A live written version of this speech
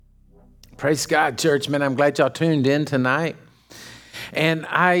Praise God, church. Man, I'm glad y'all tuned in tonight. And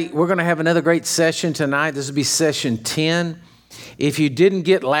we're going to have another great session tonight. This will be session 10. If you didn't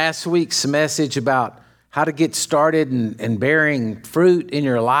get last week's message about how to get started and bearing fruit in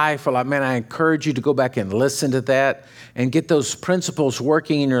your life, well, man, I encourage you to go back and listen to that and get those principles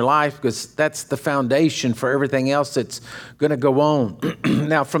working in your life, because that's the foundation for everything else that's going to go on.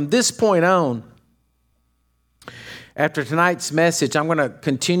 Now, from this point on, after tonight's message, I'm going to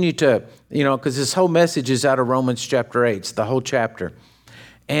continue to, because this whole message is out of Romans chapter 8, it's the whole chapter.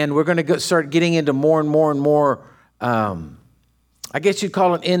 And we're going to start getting into more and more, I guess you'd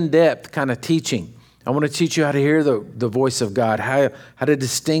call it in-depth kind of teaching. I want to teach you how to hear the voice of God, how to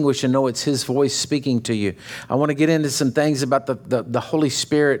distinguish and know it's His voice speaking to you. I want to get into some things about the Holy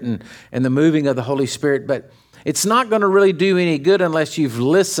Spirit and the moving of the Holy Spirit, but it's not going to really do any good unless you've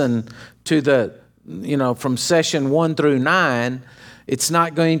listened to from session 1 through 9. It's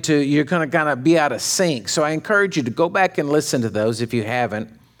not going to, you're going to kind of be out of sync. So I encourage you to go back and listen to those if you haven't,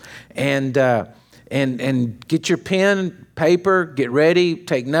 and get your pen, paper, get ready,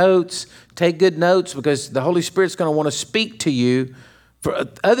 take notes, take good notes, because the Holy Spirit's going to want to speak to you for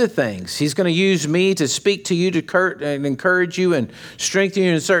other things. He's going to use me to speak to you and encourage you and strengthen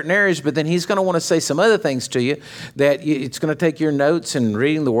you in certain areas, but then He's going to want to say some other things to you that it's going to take your notes and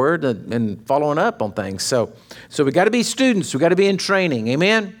reading the Word and following up on things. So we got to be students. We got to be in training.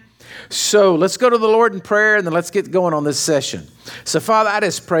 Amen? So let's go to the Lord in prayer, and then let's get going on this session. So, Father, I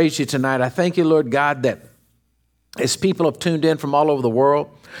just praise You tonight. I thank You, Lord God, that as people have tuned in from all over the world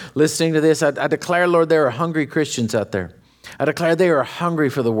listening to this, I declare, Lord, there are hungry Christians out there. I declare they are hungry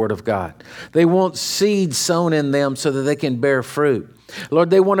for the Word of God. They want seed sown in them so that they can bear fruit.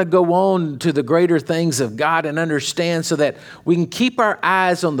 Lord, they want to go on to the greater things of God and understand so that we can keep our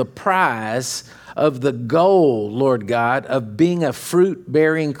eyes on the prize of the goal, Lord God, of being a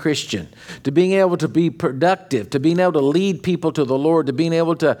fruit-bearing Christian, to being able to be productive, to being able to lead people to the Lord, to being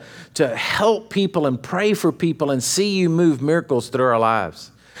able to help people and pray for people and see You move miracles through our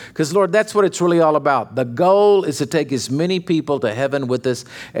lives. Because, Lord, that's what it's really all about. The goal is to take as many people to heaven with us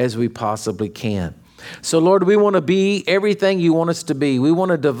as we possibly can. So, Lord, we want to be everything You want us to be. We want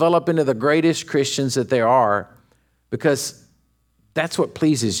to develop into the greatest Christians that there are, because that's what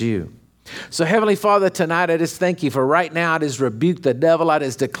pleases You. So, Heavenly Father, tonight I just thank You for right now. I just rebuke the devil. I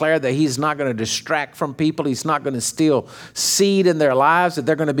just declare that he's not going to distract from people. He's not going to steal seed in their lives, that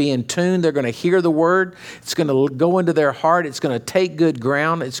they're going to be in tune. They're going to hear the Word. It's going to go into their heart. It's going to take good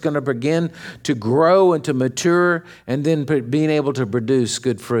ground. It's going to begin to grow and to mature, and then being able to produce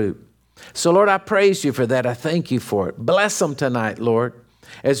good fruit. So, Lord, I praise You for that. I thank You for it. Bless them tonight, Lord,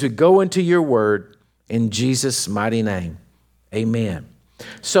 as we go into Your Word in Jesus' mighty name. Amen.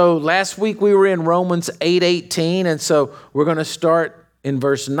 So last week we were in Romans 8:18, and so we're going to start in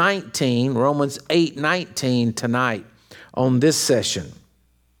verse 19, Romans 8:19 tonight on this session.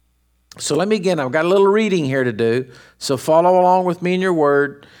 So let me begin. I've got a little reading here to do, so follow along with me in your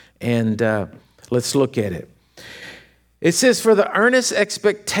word, and let's look at it. It says, "For the earnest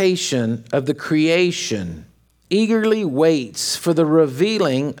expectation of the creation eagerly waits for the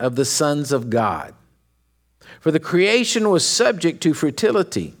revealing of the sons of God. For the creation was subject to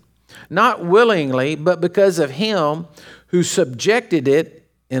fertility, not willingly, but because of Him who subjected it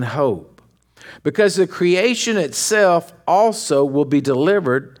in hope. Because the creation itself also will be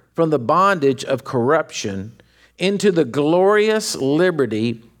delivered from the bondage of corruption into the glorious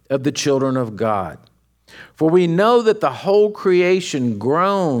liberty of the children of God. For we know that the whole creation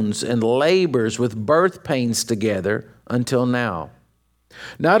groans and labors with birth pains together until now.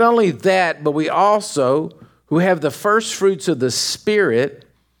 Not only that, but we also, who have the first fruits of the Spirit,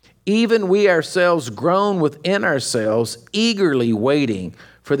 even we ourselves groan within ourselves, eagerly waiting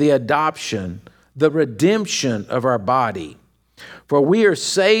for the adoption, the redemption of our body. For we are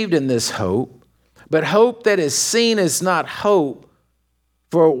saved in this hope, but hope that is seen is not hope.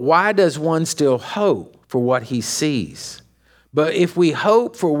 For why does one still hope for what he sees? But if we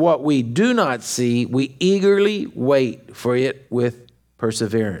hope for what we do not see, we eagerly wait for it with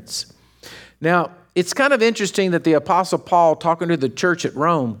perseverance." Now, it's kind of interesting that the Apostle Paul, talking to the church at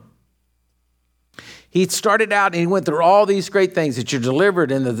Rome, he started out and he went through all these great things that you're delivered,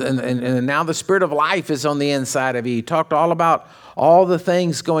 and now the Spirit of life is on the inside of you. He talked all about all the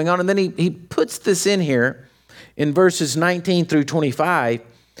things going on. And then he puts this in here in verses 19 through 25,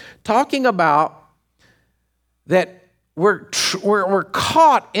 talking about that we're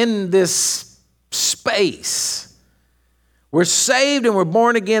caught in this space. We're saved and we're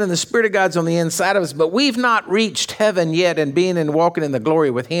born again, and the Spirit of God's on the inside of us, but we've not reached heaven yet and being and walking in the glory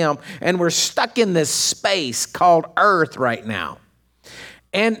with Him, and we're stuck in this space called earth right now.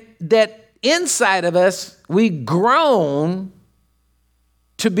 And that inside of us, we groan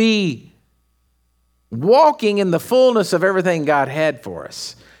to be walking in the fullness of everything God had for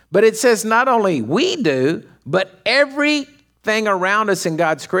us. But it says not only we do, but everything around us in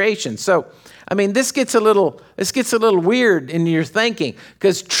God's creation. So, I mean, this gets a little weird in your thinking,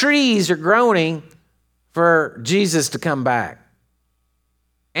 because trees are groaning for Jesus to come back.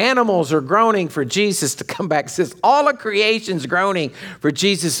 Animals are groaning for Jesus to come back. It says all of creation's groaning for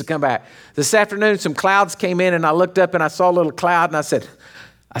Jesus to come back. This afternoon, some clouds came in, and I looked up and I saw a little cloud, and I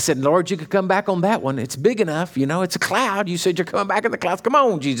said, Lord, you could come back on that one. It's big enough. You know, it's a cloud. You said you're coming back in the clouds. Come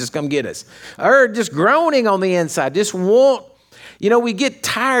on, Jesus, come get us. Or just groaning on the inside. We get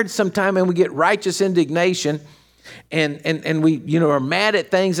tired sometime, and we get righteous indignation, and we, are mad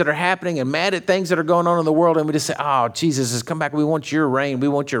at things that are happening and mad at things that are going on in the world. And we just say, oh, Jesus has come back. We want your reign. We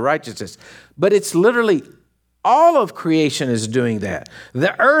want your righteousness. But it's literally all of creation is doing that.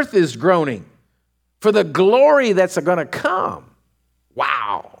 The earth is groaning for the glory that's going to come.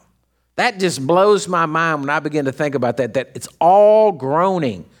 Wow. That just blows my mind when I begin to think about that it's all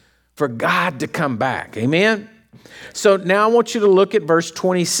groaning for God to come back. Amen? So now I want you to look at verse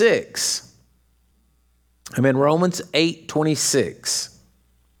 26. I'm in Romans 8:26.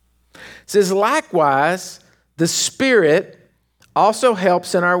 It says, likewise, the Spirit also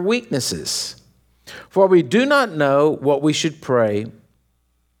helps in our weaknesses. For we do not know what we should pray.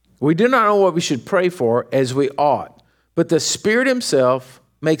 We do not know what we should pray for as we ought. But the Spirit himself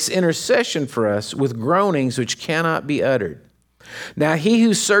makes intercession for us with groanings which cannot be uttered. Now he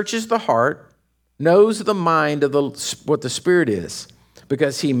who searches the heart knows the mind of what the Spirit is,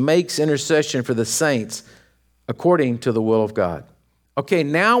 because he makes intercession for the saints according to the will of God. Okay,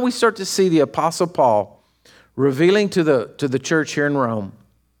 now we start to see the Apostle Paul revealing to the church here in Rome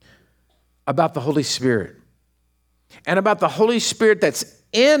about the Holy Spirit, and about the Holy Spirit that's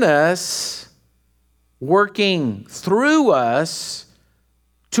in us, working through us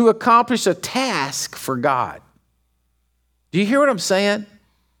to accomplish a task for God. Do you hear what I'm saying?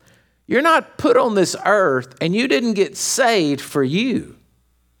 You're not put on this earth, and you didn't get saved for you.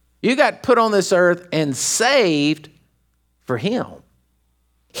 You got put on this earth and saved for him.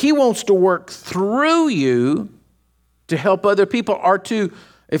 He wants to work through you to help other people, or to,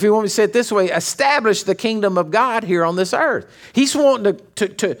 if you want me to say it this way, establish the kingdom of God here on this earth. He's wanting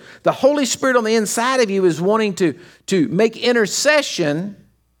to the Holy Spirit on the inside of you is wanting to make intercession.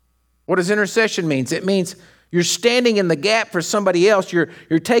 What does intercession mean? It means you're standing in the gap for somebody else. You're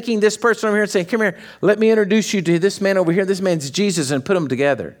taking this person over here and saying, come here, let me introduce you to this man over here. This man's Jesus, and put them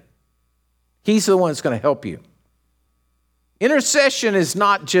together. He's the one that's going to help you. Intercession is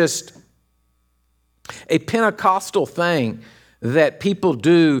not just a Pentecostal thing that people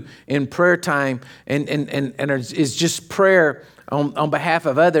do in prayer time and is just prayer on behalf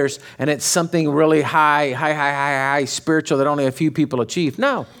of others, and it's something really high spiritual that only a few people achieve.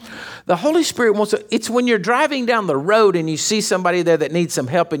 No. The Holy Spirit wants to, it's when you're driving down the road and you see somebody there that needs some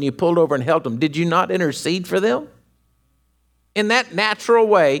help and you pulled over and helped them. Did you not intercede for them? In that natural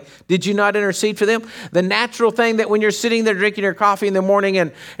way, did you not intercede for them? The natural thing that when you're sitting there drinking your coffee in the morning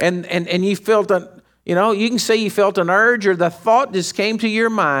and you felt you can say you felt an urge, or the thought just came to your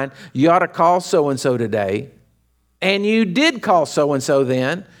mind, you ought to call so-and-so today. And you did call so-and-so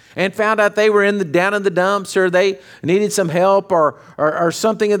then, and found out they were down in the dumps, or they needed some help, or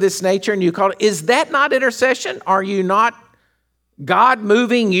something of this nature, and you called it. Is that not intercession? Are you not God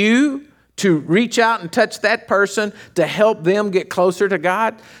moving you to reach out and touch that person to help them get closer to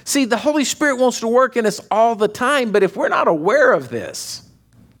God? See, the Holy Spirit wants to work in us all the time, but if we're not aware of this,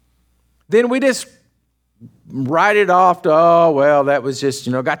 then we just write it off to, oh, well, that was just,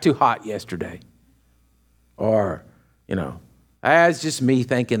 got too hot yesterday. Or, it's just me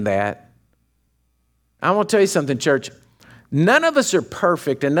thinking that. I want to tell you something, church. None of us are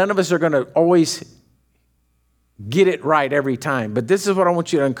perfect, and none of us are going to always get it right every time. But this is what I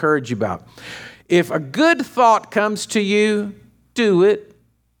want you to encourage you about. If a good thought comes to you, do it.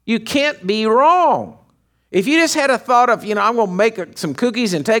 You can't be wrong. If you just had a thought of, I'm going to make some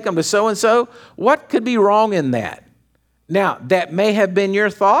cookies and take them to so-and-so, what could be wrong in that? Now, that may have been your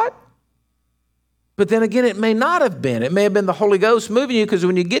thought, but then again, it may not have been. It may have been the Holy Ghost moving you, because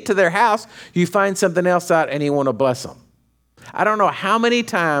when you get to their house, you find something else out and you want to bless them. I don't know how many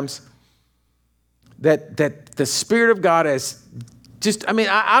times that the Spirit of God has just, I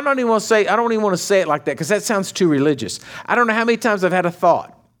don't even want to say it like that, because that sounds too religious. I don't know how many times I've had a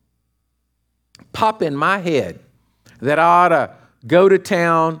thought pop in my head that I ought to go to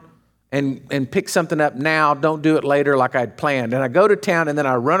town and pick something up now. Don't do it later like I'd planned. And I go to town, and then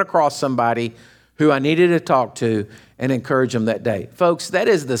I run across somebody who I needed to talk to and encourage them that day. Folks, that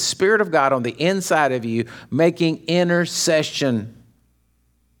is the Spirit of God on the inside of you making intercession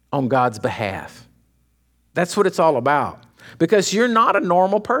on God's behalf. That's what it's all about. Because you're not a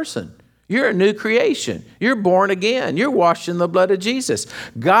normal person. You're a new creation. You're born again. You're washed in the blood of Jesus.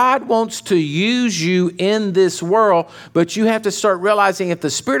 God wants to use you in this world, but you have to start realizing if the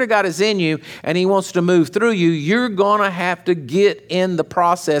Spirit of God is in you and He wants to move through you, you're going to have to get in the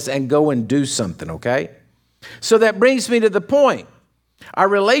process and go and do something, okay? So that brings me to the point, our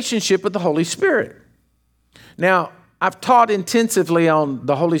relationship with the Holy Spirit. Now, I've taught intensively on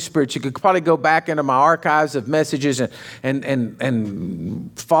the Holy Spirit. You could probably go back into my archives of messages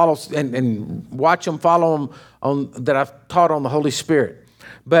and follow and watch them, follow them on that I've taught on the Holy Spirit.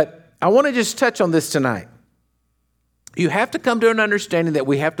 But I want to just touch on this tonight. You have to come to an understanding that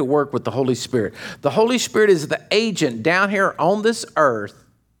we have to work with the Holy Spirit. The Holy Spirit is the agent down here on this earth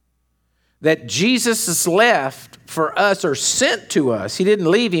that Jesus has left for us or sent to us. He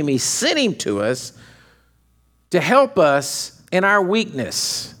didn't leave Him. He sent Him to us to help us in our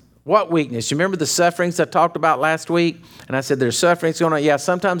weakness. What weakness? You remember the sufferings I talked about last week? And I said there's sufferings going on. Yeah,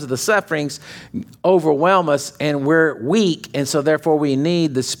 sometimes the sufferings overwhelm us and we're weak. And so therefore we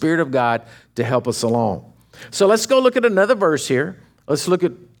need the Spirit of God to help us along. So let's go look at another verse here. Let's look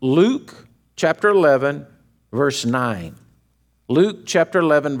at Luke chapter 11, verse 9. Luke chapter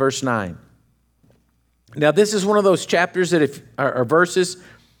 11, verse 9. Now this is one of those chapters that are verses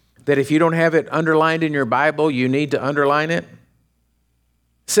that if you don't have it underlined in your Bible, you need to underline it. It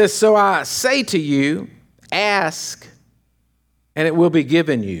says, so I say to you, ask, and it will be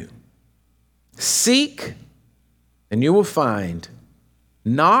given you. Seek, and you will find.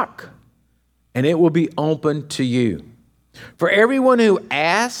 Knock, and it will be open to you. For everyone who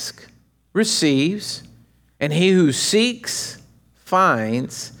asks receives, and he who seeks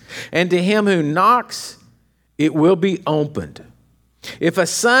finds, and to him who knocks it will be opened. If a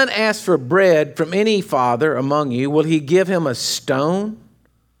son asks for bread from any father among you, will he give him a stone?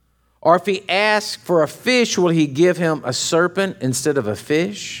 Or if he asks for a fish, will he give him a serpent instead of a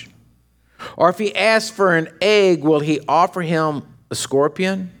fish? Or if he asks for an egg, will he offer him a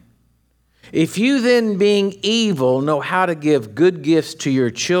scorpion? If you then, being evil, know how to give good gifts to your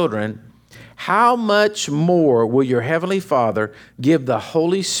children, how much more will your heavenly Father give the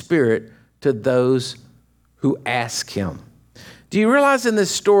Holy Spirit to those who ask Him? Do you realize in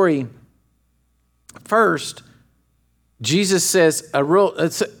this story, first, Jesus says,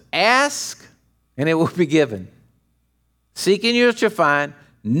 ask and it will be given. Seek and you shall find.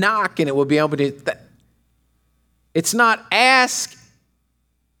 Knock and it will be opened to you. It's not ask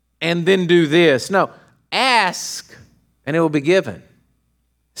and then do this. No, ask and it will be given.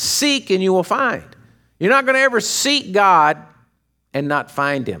 Seek and you will find. You're not going to ever seek God and not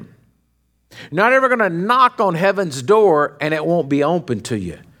find Him. You're not ever going to knock on heaven's door and it won't be open to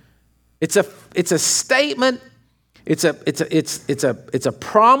you. It's a statement. It's a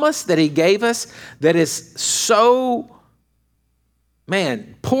promise that He gave us that is so,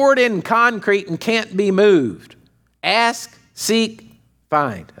 poured in concrete and can't be moved. Ask, seek,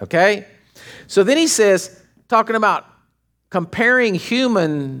 find. Okay? So then He says, talking about comparing a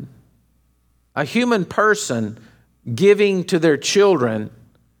human person giving to their children.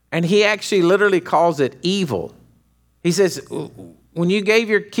 And He actually literally calls it evil. He says, when you gave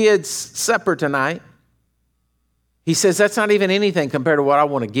your kids supper tonight, He says, that's not even anything compared to what I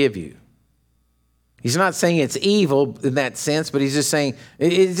want to give you. He's not saying it's evil in that sense, but He's just saying,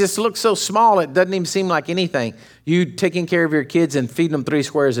 it just looks so small, it doesn't even seem like anything. You taking care of your kids and feeding them 3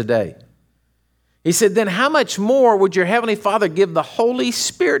 squares a day. He said, then how much more would your Heavenly Father give the Holy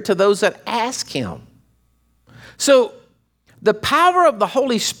Spirit to those that ask Him? So, the power of the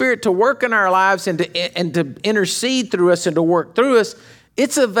Holy Spirit to work in our lives and to intercede through us and to work through us,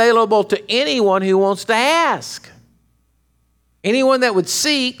 it's available to anyone who wants to ask. Anyone that would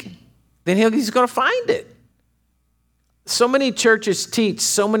seek, then He's going to find it. So many churches teach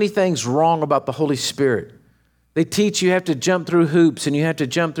so many things wrong about the Holy Spirit. They teach you have to jump through hoops and you have to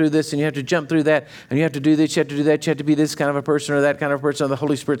jump through this and you have to jump through that and you have to do this, you have to do that, you have to be this kind of a person or that kind of a person, or the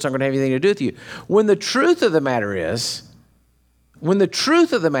Holy Spirit's not going to have anything to do with you. When the truth of the matter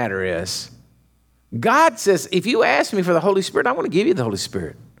is, God says, if you ask me for the Holy Spirit, I want to give you the Holy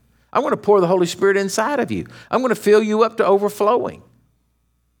Spirit. I want to pour the Holy Spirit inside of you. I'm going to fill you up to overflowing.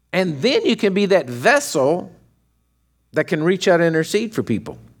 And then you can be that vessel that can reach out and intercede for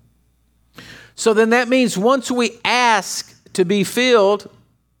people. So then that means once we ask to be filled,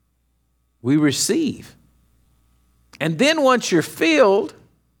 we receive. And then once you're filled,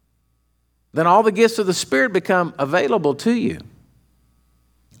 then all the gifts of the Spirit become available to you.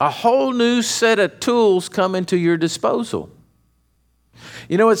 A whole new set of tools come into your disposal.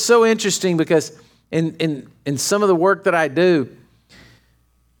 You know, it's so interesting because in some of the work that I do,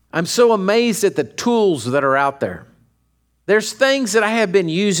 I'm so amazed at the tools that are out there. There's things that I have been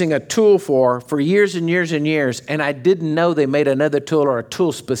using a tool for years and years and years, and I didn't know they made another tool or a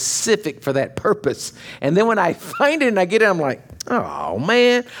tool specific for that purpose. And then when I find it and I get it, I'm like, oh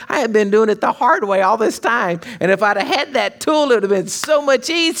man, I have been doing it the hard way all this time. And if I'd have had that tool, it would have been so much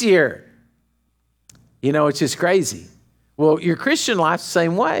easier. You know, it's just crazy. Well, your Christian life's the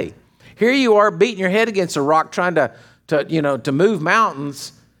same way. Here you are beating your head against a rock trying to move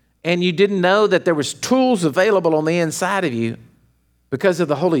mountains, and you didn't know that there was tools available on the inside of you because of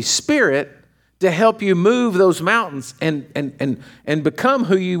the Holy Spirit to help you move those mountains and become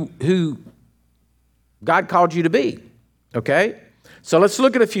who God called you to be. Okay? So let's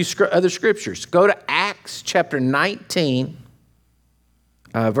look at a few other scriptures. Go to Acts chapter 19,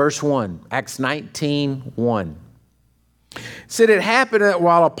 verse 1. Acts 19, 1. It said, it happened that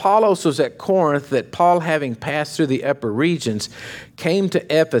while Apollos was at Corinth, that Paul, having passed through the upper regions, came to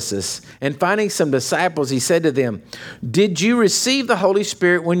Ephesus, and finding some disciples, he said to them, did you receive the Holy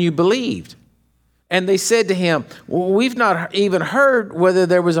Spirit when you believed? And they said to him, well, we've not even heard whether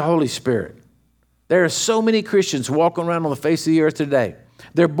there was a Holy Spirit. There are so many Christians walking around on the face of the earth today.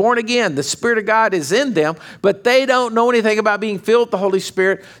 They're born again. The Spirit of God is in them, but they don't know anything about being filled with the Holy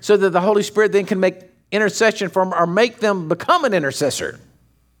Spirit so that the Holy Spirit then can make intercession for them or make them become an intercessor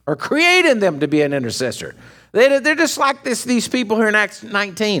or create in them to be an intercessor. They're just like these people here in Acts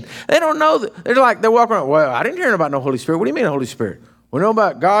 19. They don't know. They're walking around, well, I didn't hear about no Holy Spirit. What do you mean Holy Spirit? We know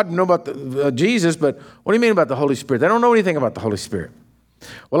about God, we know about Jesus, but what do you mean about the Holy Spirit? They don't know anything about the Holy Spirit.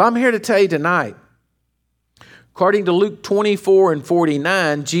 Well, I'm here to tell you tonight, according to Luke 24 and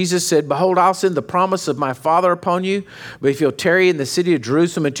 49, Jesus said, behold, I'll send the promise of my Father upon you, but if you'll tarry in the city of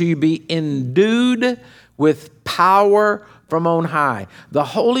Jerusalem until you be endued with power from on high. The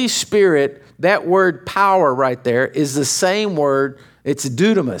Holy Spirit, that word power right there, is the same word. It's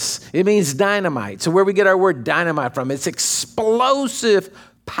dunamis. It means dynamite. So where we get our word dynamite from, it's explosive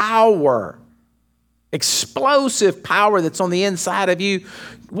power. Explosive power that's on the inside of you.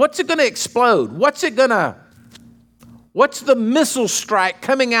 What's it going to explode? What's the missile strike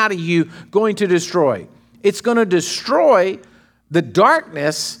coming out of you going to destroy? It's going to destroy the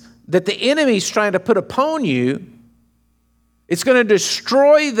darkness that the enemy's trying to put upon you. It's going to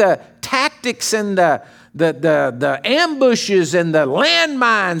destroy the tactics and the ambushes and the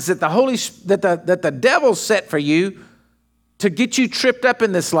landmines that the devil set for you to get you tripped up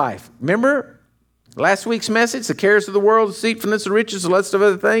in this life. Remember last week's message, the cares of the world, the deceitfulness of riches, the lust of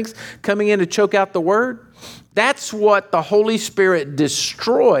other things, coming in to choke out the word. That's what the Holy Spirit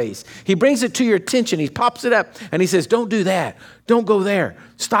destroys. He brings it to your attention. He pops it up and he says, don't do that. Don't go there.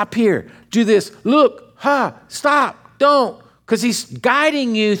 Stop here. Do this. Look, stop, don't. Because he's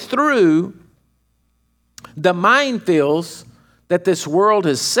guiding you through the minefields that this world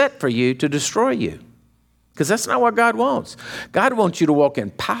has set for you to destroy you. Because that's not what God wants. God wants you to walk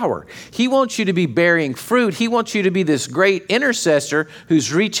in power. He wants you to be bearing fruit. He wants you to be this great intercessor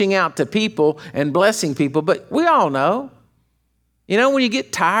who's reaching out to people and blessing people. But we all know, when you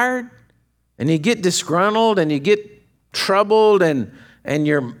get tired and you get disgruntled and you get troubled and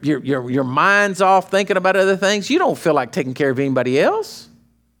your mind's off thinking about other things, you don't feel like taking care of anybody else.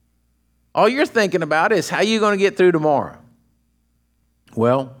 All you're thinking about is how you're going to get through tomorrow.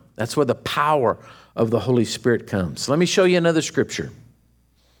 Well, that's where the power of the Holy Spirit comes. Let me show you another scripture.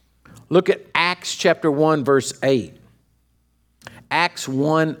 Look at Acts chapter 1, verse 8. Acts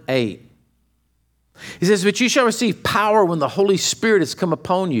 1:8. He says, but you shall receive power when the Holy Spirit has come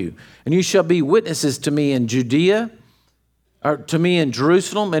upon you, and you shall be witnesses to me in Judea, or to me in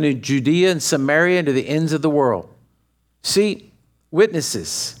Jerusalem, and in Judea and Samaria, and to the ends of the world. See,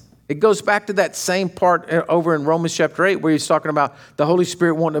 witnesses. It goes back to that same part over in Romans chapter 8 where he's talking about the Holy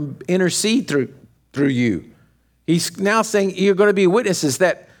Spirit wanting to intercede through you. He's now saying you're going to be witnesses.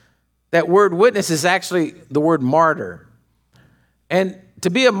 That word witness is actually the word martyr. And to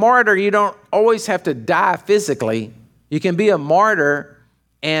be a martyr, you don't always have to die physically. You can be a martyr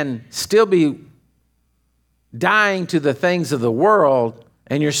and still be dying to the things of the world,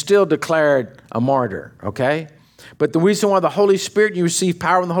 and you're still declared a martyr, okay? But the reason why the Holy Spirit, you receive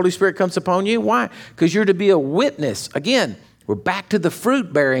power when the Holy Spirit comes upon you, why? Because you're to be a witness. Again, we're back to the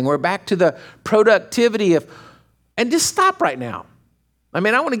fruit bearing. We're back to the productivity of, and just stop right now. I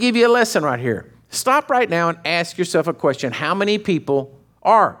want to give you a lesson right here. Stop right now and ask yourself a question. How many people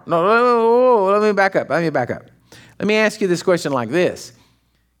are, let me back up. Let me ask you this question like this.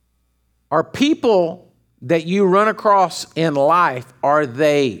 Are people that you run across in life, are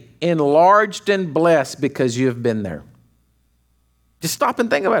they enlarged and blessed because you have been there? Just stop and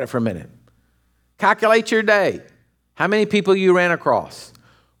think about it for a minute. Calculate your day. How many people you ran across?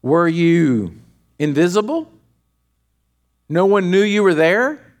 Were you invisible? No one knew you were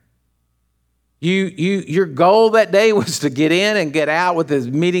there? Your goal that day was to get in and get out with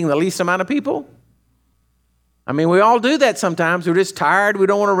meeting the least amount of people? I mean, we all do that sometimes. We're just tired. We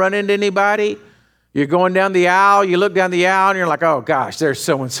don't want to run into anybody. You're going down the aisle. You look down the aisle and you're like, oh gosh, there's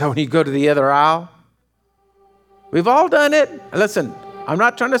so-and-so. And you go to the other aisle. We've all done it. Listen, I'm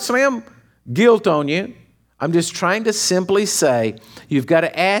not trying to slam guilt on you. I'm just trying to simply say, you've got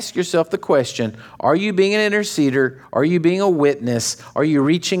to ask yourself the question, are you being an interceder? Are you being a witness? Are you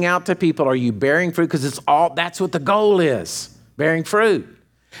reaching out to people? Are you bearing fruit? Because that's what the goal is, bearing fruit.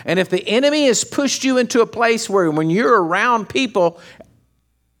 And if the enemy has pushed you into a place where when you're around people,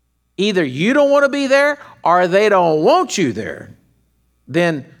 either you don't want to be there or they don't want you there,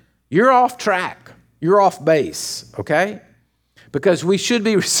 then you're off track. You're off base, okay? Because we should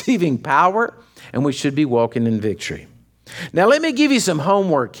be receiving power and we should be walking in victory. Now, let me give you some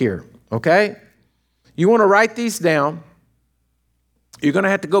homework here, okay? You want to write these down. You're going to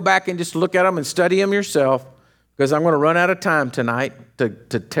have to go back and just look at them and study them yourself, because I'm going to run out of time tonight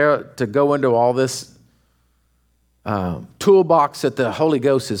to go into all this toolbox that the Holy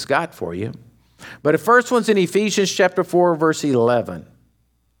Ghost has got for you. But the first one's in Ephesians chapter 4, verse 11.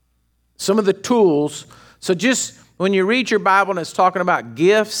 Some of the tools. So just when you read your Bible and it's talking about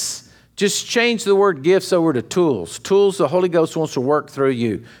gifts, just change the word gifts over to tools. Tools the Holy Ghost wants to work through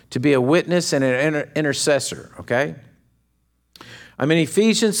you to be a witness and an intercessor, okay? I'm in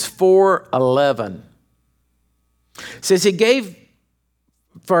Ephesians 4:11. It says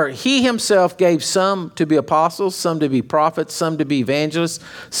he himself gave some to be apostles, some to be prophets, some to be evangelists,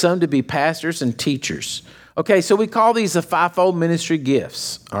 some to be pastors and teachers. Okay, so we call these the fivefold ministry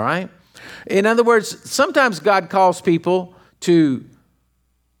gifts, all right? In other words, sometimes God calls people to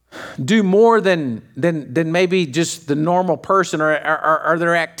do more than maybe just the normal person, or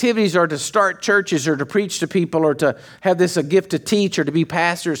their activities are to start churches or to preach to people or to have a gift to teach or to be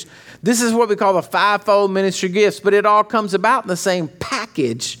pastors. This is what we call the fivefold ministry gifts, but it all comes about in the same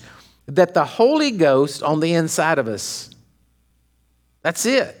package that the Holy Ghost on the inside of us. That's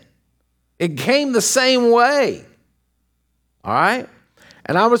it. It came the same way. All right?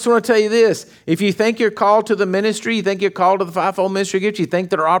 And I just want to tell you this. If you think you're called to the ministry, you think you're called to the fivefold ministry gifts, you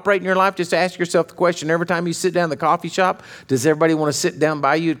think that are operating in your life, just ask yourself the question every time you sit down in the coffee shop, does everybody want to sit down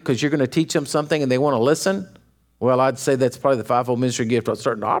by you because you're going to teach them something and they want to listen? Well, I'd say that's probably the fivefold ministry gift that's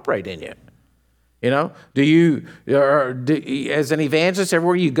starting to operate in you. You know, as an evangelist,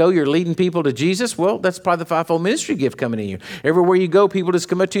 everywhere you go, you're leading people to Jesus? Well, that's probably the fivefold ministry gift coming in you. Everywhere you go, people just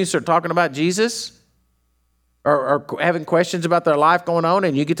come up to you and start talking about Jesus. Or having questions about their life going on,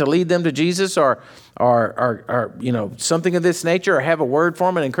 and you get to lead them to Jesus, or something of this nature, or have a word for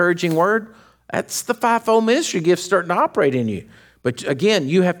them, an encouraging word. That's the fivefold ministry gift starting to operate in you. But again,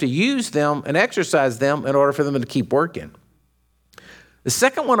 you have to use them and exercise them in order for them to keep working. The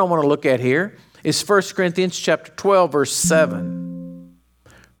second one I want to look at here is 1 Corinthians chapter 12, verse 7.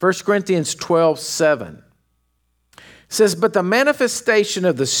 1 Corinthians 12, 7. It says, but the manifestation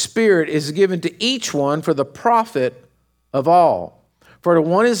of the Spirit is given to each one for the profit of all. For to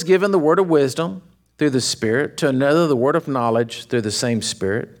one is given the word of wisdom through the Spirit, to another the word of knowledge through the same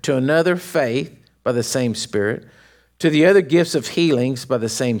Spirit, to another faith by the same Spirit, to the other gifts of healings by the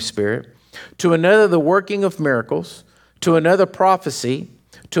same Spirit, to another the working of miracles, to another prophecy,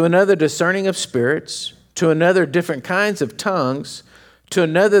 to another discerning of spirits, to another different kinds of tongues, to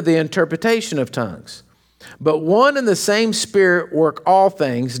another the interpretation of tongues. But one and the same Spirit work all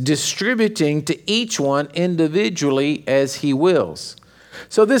things, distributing to each one individually as he wills.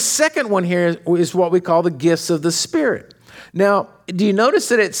 So this second one here is what we call the gifts of the Spirit. Now, do you notice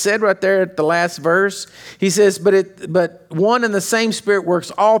that it said right there at the last verse? He says, but one and the same Spirit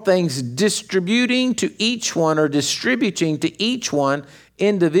works all things, distributing to each one, or distributing to each one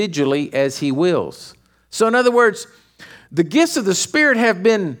individually as he wills. So in other words, the gifts of the Spirit have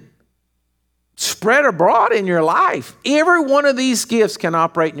been spread abroad in your life. Every one of these gifts can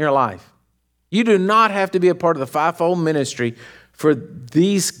operate in your life. You do not have to be a part of the fivefold ministry for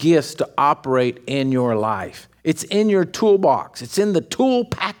these gifts to operate in your life. It's in your toolbox. It's in the tool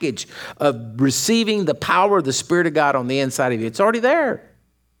package of receiving the power of the Spirit of God on the inside of you. It's already there.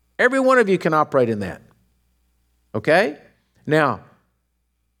 Every one of you can operate in that. Okay? Now,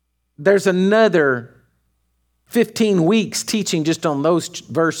 there's another 15 weeks teaching just on those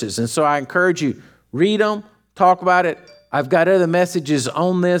verses. And so I encourage you, read them, talk about it, I've got other messages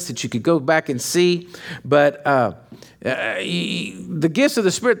on this that you could go back and see. But the gifts of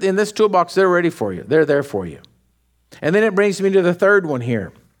the Spirit in this toolbox, they're ready for you. They're there for you. And then it brings me to the third one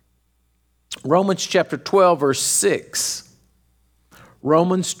here. Romans chapter 12, verse 6.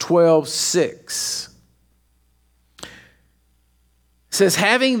 Romans 12, 6. It says,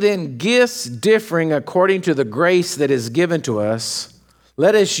 having then gifts differing according to the grace that is given to us,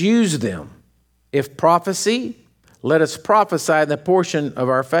 let us use them. If prophecy, let us prophesy in the portion of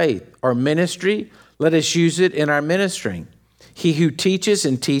our faith. Or ministry, let us use it in our ministering. He who teaches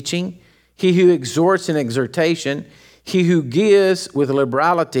in teaching, he who exhorts in exhortation, he who gives with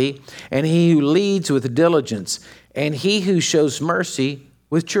liberality, and he who leads with diligence, and he who shows mercy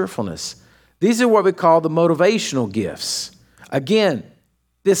with cheerfulness. These are what we call the motivational gifts. Again,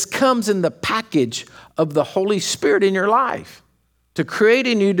 this comes in the package of the Holy Spirit in your life to create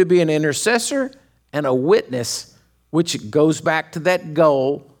in you to be an intercessor and a witness, which goes back to that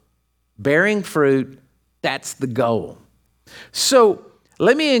goal, bearing fruit. That's the goal. So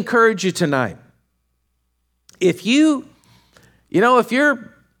let me encourage you tonight. If you're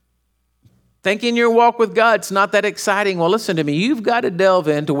thinking your walk with God's not that exciting, well, listen to me. You've got to delve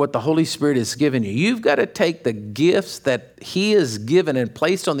into what the Holy Spirit has given you. You've got to take the gifts that He has given and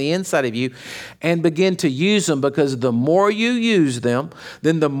placed on the inside of you and begin to use them, because the more you use them,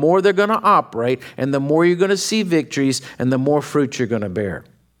 then the more they're going to operate, and the more you're going to see victories, and the more fruit you're going to bear.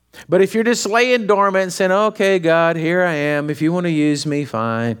 But if you're just laying dormant and saying, okay, God, here I am. If you want to use me,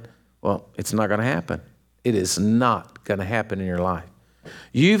 fine. Well, it's not going to happen. It is not going to happen in your life.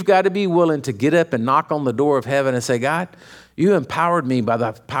 You've got to be willing to get up and knock on the door of heaven and say, God, you empowered me by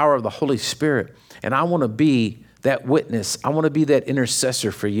the power of the Holy Spirit, and I want to be that witness. I want to be that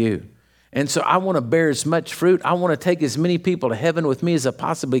intercessor for you. And so I want to bear as much fruit. I want to take as many people to heaven with me as I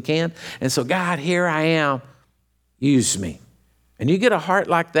possibly can. And so, God, here I am. Use me. And you get a heart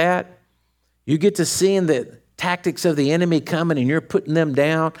like that, you get to seeing the tactics of the enemy coming, and you're putting them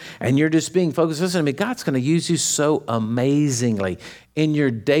down, and you're just being focused. Listen to me, God's going to use you so amazingly in your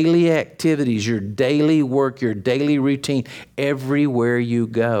daily activities, your daily work, your daily routine, everywhere you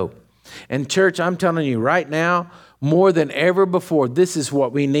go. And church, I'm telling you right now, more than ever before, this is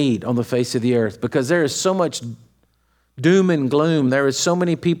what we need on the face of the earth, because there is so much doom and gloom. There is so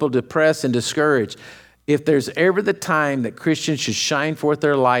many people depressed and discouraged. If there's ever the time that Christians should shine forth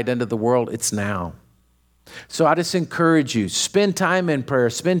their light into the world, it's now. So I just encourage you, spend time in prayer,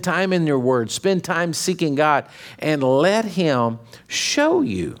 spend time in your word, spend time seeking God, and let Him show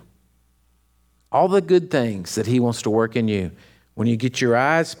you all the good things that He wants to work in you. When you get your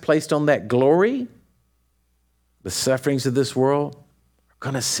eyes placed on that glory, the sufferings of this world are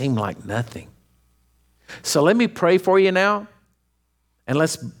going to seem like nothing. So let me pray for you now, and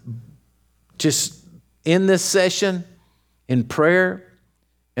let's just end this session in prayer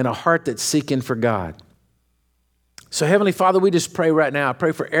and a heart that's seeking for God. So Heavenly Father, we just pray right now. I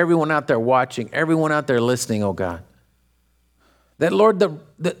pray for everyone out there watching, everyone out there listening, oh God. That, Lord,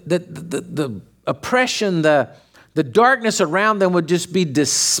 the oppression, the darkness around them would just be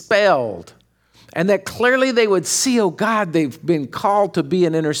dispelled. And that clearly they would see, oh God, they've been called to be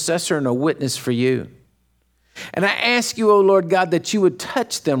an intercessor and a witness for you. And I ask you, oh Lord God, that you would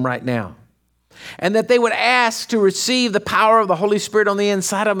touch them right now. And that they would ask to receive the power of the Holy Spirit on the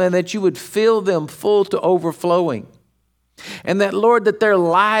inside of them, and that you would fill them full to overflowing. And that, Lord, that their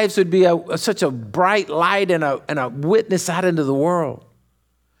lives would be such a bright light and a witness out into the world.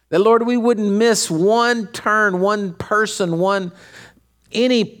 That, Lord, we wouldn't miss one turn, one person,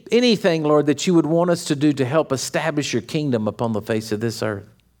 anything, Lord, that you would want us to do to help establish your kingdom upon the face of this earth.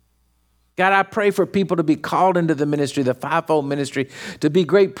 God, I pray for people to be called into the ministry, the fivefold ministry, to be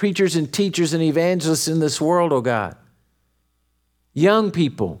great preachers and teachers and evangelists in this world, oh God. Young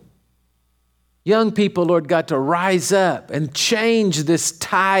people, Lord God, to rise up and change this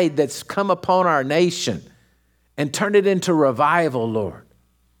tide that's come upon our nation and turn it into revival, Lord.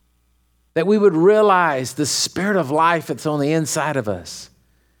 That we would realize the spirit of life that's on the inside of us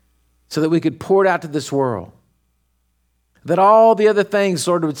so that we could pour it out to this world. That all the other things,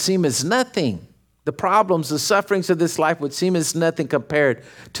 Lord, would seem as nothing. The problems, the sufferings of this life would seem as nothing compared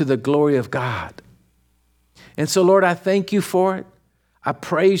to the glory of God. And so, Lord, I thank you for it. I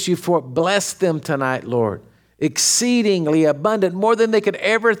praise you for it. Bless them tonight, Lord. Exceedingly abundant, more than they could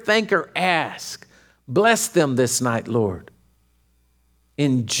ever think or ask. Bless them this night, Lord.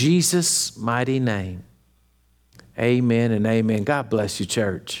 In Jesus' mighty name, amen and amen. God bless you,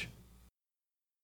 church.